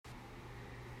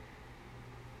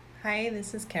Hi,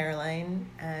 this is Caroline,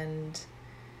 and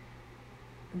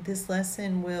this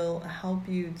lesson will help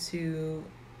you to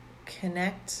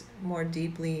connect more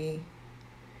deeply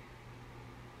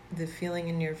the feeling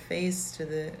in your face to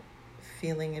the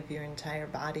feeling of your entire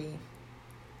body.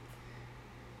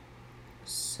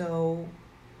 So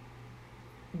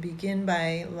begin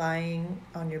by lying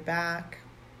on your back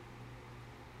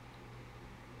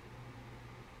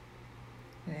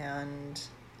and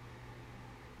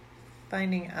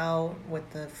finding out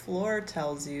what the floor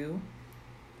tells you,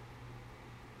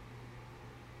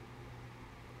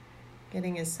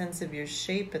 getting a sense of your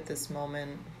shape at this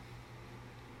moment.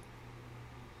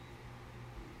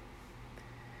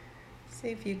 See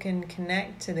if you can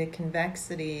connect to the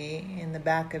convexity in the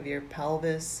back of your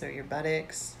pelvis or your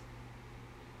buttocks.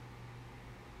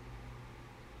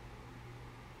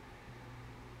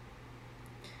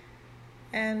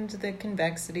 And the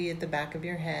convexity at the back of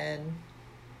your head.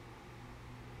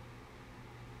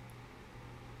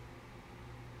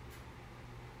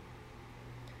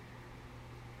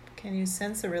 Can you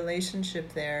sense a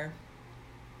relationship there?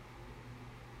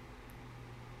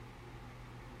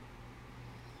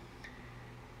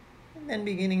 And then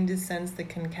beginning to sense the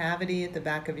concavity at the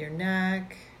back of your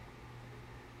neck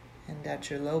and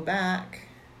at your low back.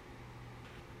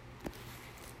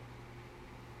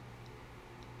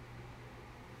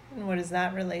 And what is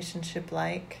that relationship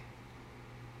like?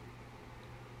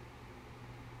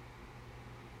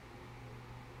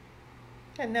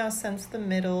 And now sense the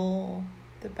middle,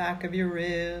 the back of your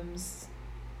ribs.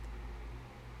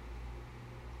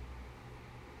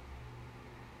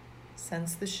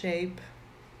 Sense the shape.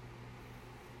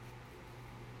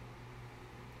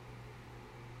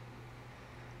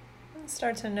 And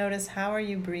start to notice, how are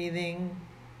you breathing?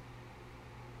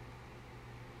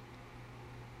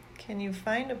 Can you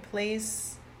find a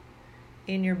place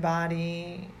in your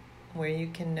body where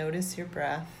you can notice your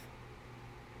breath?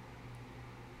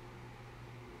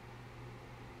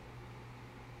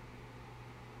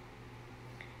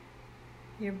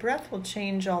 Your breath will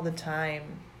change all the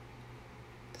time.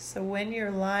 So when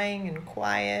you're lying and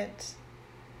quiet,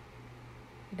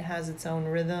 it has its own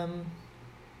rhythm.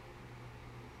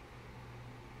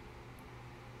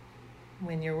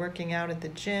 When you're working out at the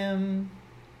gym,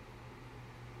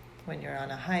 when you're on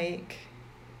a hike,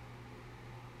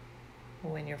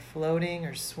 when you're floating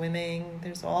or swimming,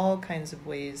 there's all kinds of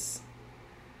ways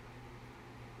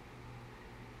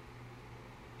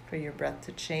for your breath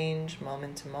to change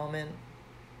moment to moment.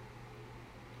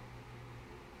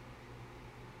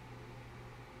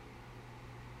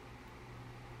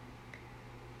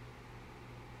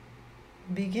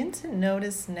 Begin to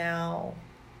notice now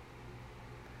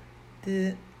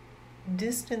the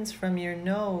distance from your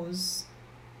nose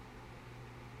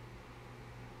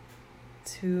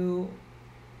to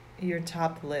your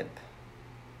top lip.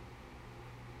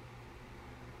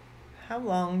 How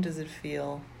long does it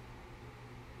feel?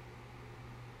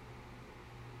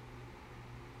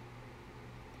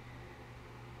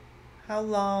 How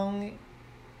long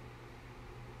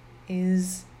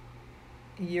is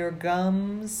your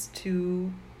gums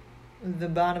to the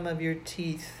bottom of your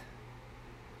teeth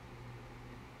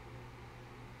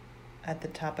at the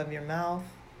top of your mouth?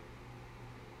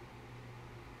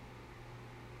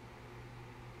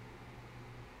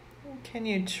 Can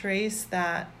you trace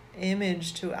that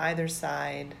image to either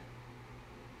side,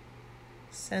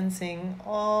 sensing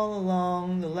all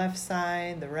along the left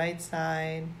side, the right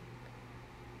side?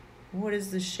 What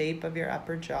is the shape of your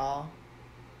upper jaw?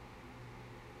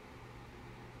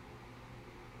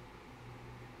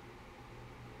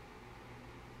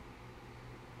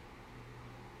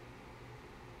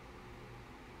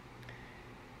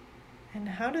 And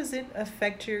how does it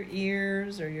affect your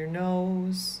ears or your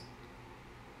nose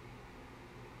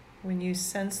when you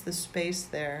sense the space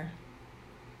there?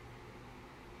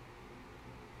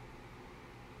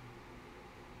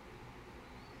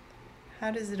 How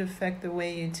does it affect the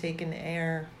way you take in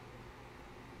air?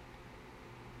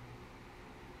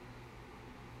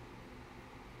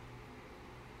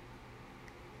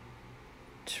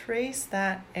 Trace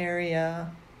that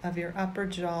area of your upper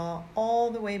jaw all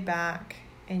the way back,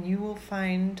 and you will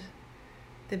find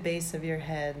the base of your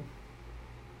head.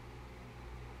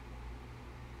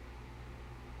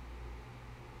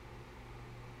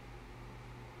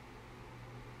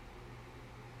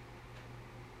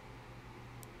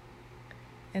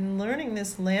 And learning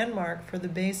this landmark for the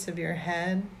base of your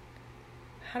head,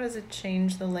 how does it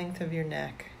change the length of your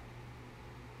neck?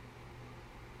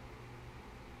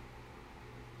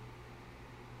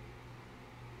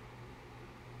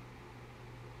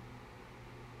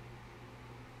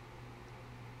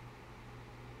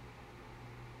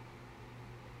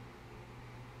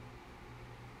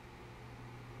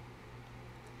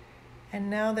 And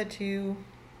now that you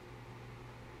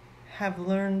have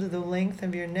learned the length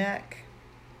of your neck,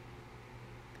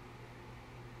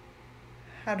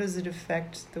 how does it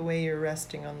affect the way you're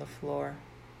resting on the floor?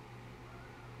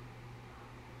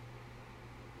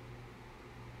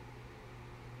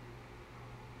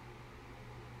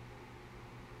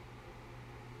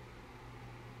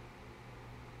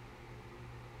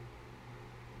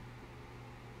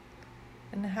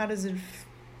 And how does it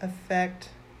affect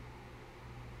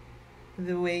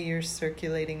the way you're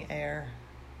circulating air?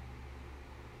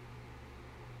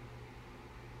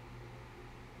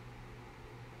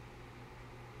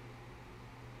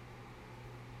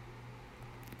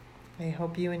 I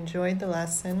hope you enjoyed the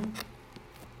lesson,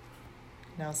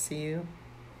 and I'll see you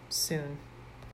soon.